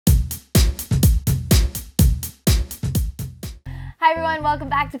Hi everyone, welcome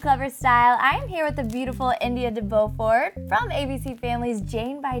back to Clever Style. I am here with the beautiful India De Beaufort from ABC Family's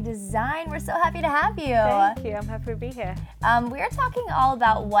Jane by Design. We're so happy to have you. Thank you, I'm happy to be here. We're talking all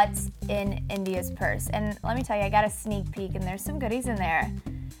about what's in India's purse. And let me tell you, I got a sneak peek and there's some goodies in there.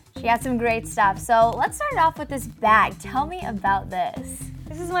 She has some great stuff. So let's start off with this bag. Tell me about this.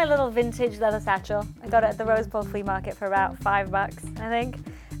 This is my little vintage leather satchel. I got it at the Rose Bowl flea market for about $5, I think.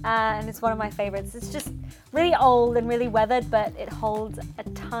 And it's one of my favorites. It's just really old and really weathered, but it holds a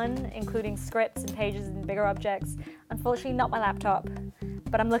ton, including scripts and pages and bigger objects. Unfortunately, not my laptop,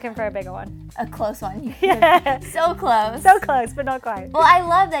 but I'm looking for a bigger one. A close one. Yeah. So close. So close, but not quite. Well, I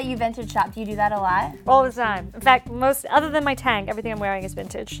love that you vintage shop. Do you do that a lot? All the time. In fact, other than my tank, everything I'm wearing is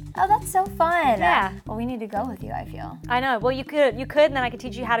vintage. Oh, that's so fun. Yeah. Well, we need to go with you, I feel. I know. Well, you could, and then I could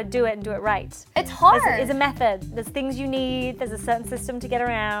teach you how to do it and do it right. It's hard. There's a method. There's things you need. There's a certain system to get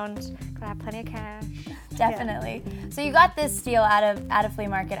around. Gotta have plenty of cash. Definitely. Yeah. So you got this steal out of flea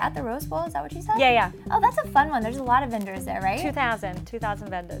market at the Rose Bowl, is that what you said? Yeah. Oh, that's a fun one. There's a lot of vendors there, right? 2,000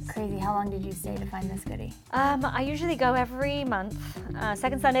 vendors. Crazy. How long did you stay to find this goodie? I usually go every month,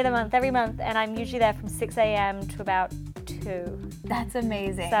 second Sunday of the month, every month, and I'm usually there from 6 a.m. to about 2. That's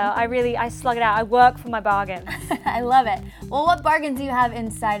amazing. So I slug it out. I work for my bargains. I love it. Well, what bargains do you have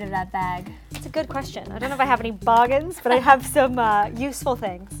inside of that bag? It's a good question. I don't know if I have any bargains, but I have some useful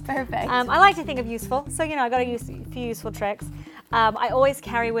things. Perfect. I like to think of useful, so I got to use a few useful tricks. I always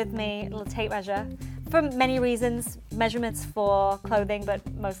carry with me a little tape measure for many reasons. Measurements for clothing, but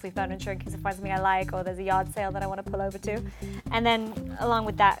mostly furniture in case I find something I like or there's a yard sale that I want to pull over to. And then along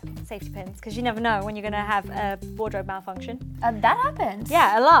with that, safety pins, because you never know when you're going to have a wardrobe malfunction. That happens.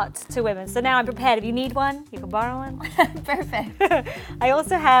 Yeah, a lot to women. So now I'm prepared. If you need one, you can borrow one. Perfect. I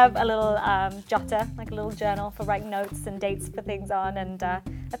also have a little jotter, like a little journal for writing notes and dates for things on, and a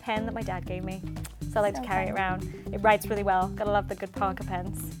pen that my dad gave me. So I like to carry it around. It writes really well. Gotta love the good Parker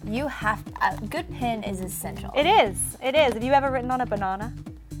pens. You have a good pen is essential. It is. Have you ever written on a banana?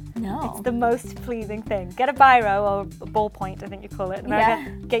 No. It's the most pleasing thing. Get a biro or a ballpoint, I think you call it.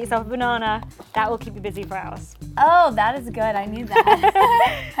 Get yourself a banana. That will keep you busy for hours. Oh, that is good. I need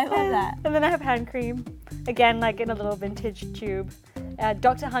that. I love that. And then I have hand cream. Again, like in a little vintage tube.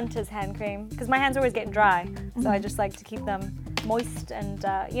 Dr. Hunter's hand cream, because my hands are always getting dry. So I just like to keep them moist and,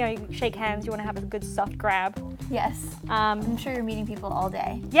 you shake hands. You want to have a good soft grab. Yes. I'm sure you're meeting people all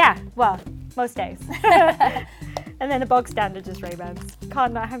day. Yeah, well, most days. And then the bog standard is Ray-Bans.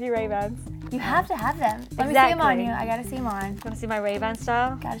 Can't not have your Ray-Bans. You have to have them. Let me see them on you. I gotta see them on. Want to see my Ray-Ban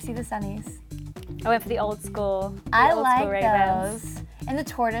style? Gotta see the sunnies. I went for the old school. I like those. And the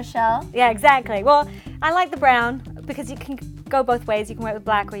tortoise shell. Yeah, exactly. Well, I like the brown because you can go both ways. You can wear it with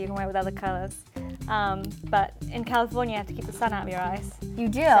black or you can wear it with other colors. But in California, you have to keep the sun out of your eyes. You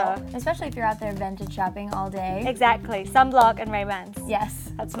do, especially if you're out there vintage shopping all day. Exactly. Sunblock and Ray-Bans. Yes.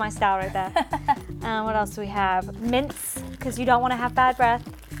 That's my style right there. What else do we have? Mints, because you don't want to have bad breath.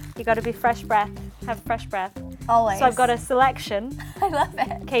 You got to be fresh breath. Have fresh breath. Always. So I've got a selection. I love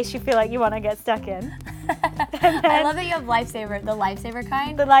it. In case you feel like you want to get stuck in. I love that you have the Lifesaver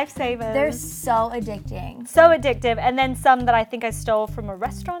kind. The Lifesavers. They're so addicting. So addictive. And then some that I think I stole from a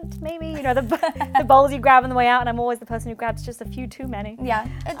restaurant, maybe. The bowls you grab on the way out, and I'm always the person who grabs just a few too many. Yeah,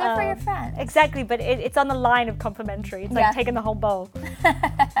 they're for your friends. Exactly, but it's on the line of complimentary. It's like taking the whole bowl.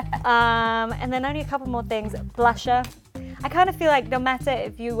 And then only a couple more things. Blusher. I kind of feel like no matter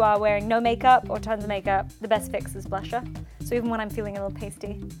if you are wearing no makeup or tons of makeup, the best fix is blusher. So even when I'm feeling a little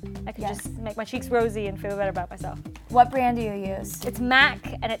pasty, I can just make my cheeks rosy and feel better about myself. What brand do you use? It's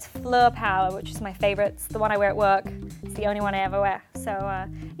MAC and it's Fleur Power, which is my favorite. It's the one I wear at work. It's the only one I ever wear. So, I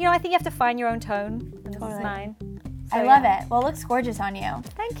think you have to find your own tone, and this is mine. So, I love it. Well, it looks gorgeous on you.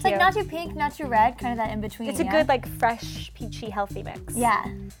 Thank you. It's like not too pink, not too red, kind of that in between. It's a good, fresh, peachy, healthy mix. Yeah.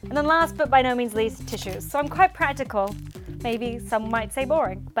 And then last but by no means least, tissues. So I'm quite practical. Maybe some might say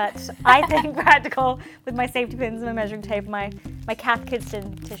boring, but I think practical with my safety pins and my measuring tape, my Kath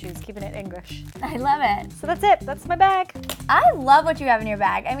Kidston tissues, keeping it English. I love it. So that's it. That's my bag. I love what you have in your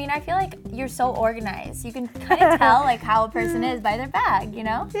bag. I mean, I feel like you're so organized. You can kind of tell how a person is by their bag,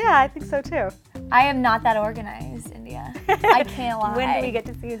 Yeah, I think so too. I am not that organized, India. I can't lie. When do we get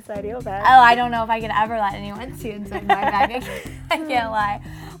to see inside your bag? Oh, I don't know if I could ever let anyone see inside my bag. I can't lie.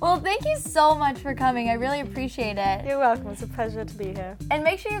 Well, thank you so much for coming. I really appreciate it. You're welcome. It's a pleasure to be here. And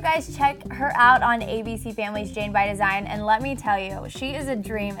make sure you guys check her out on ABC Family's Jane by Design. And let me tell you, she is a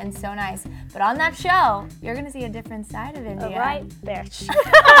dream and so nice. But on that show, you're going to see a different side of India. All right, bitch.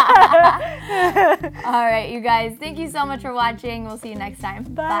 All right, you guys. Thank you so much for watching. We'll see you next time.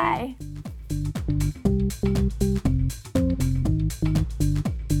 Bye. Bye.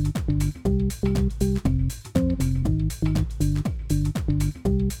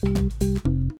 Bye.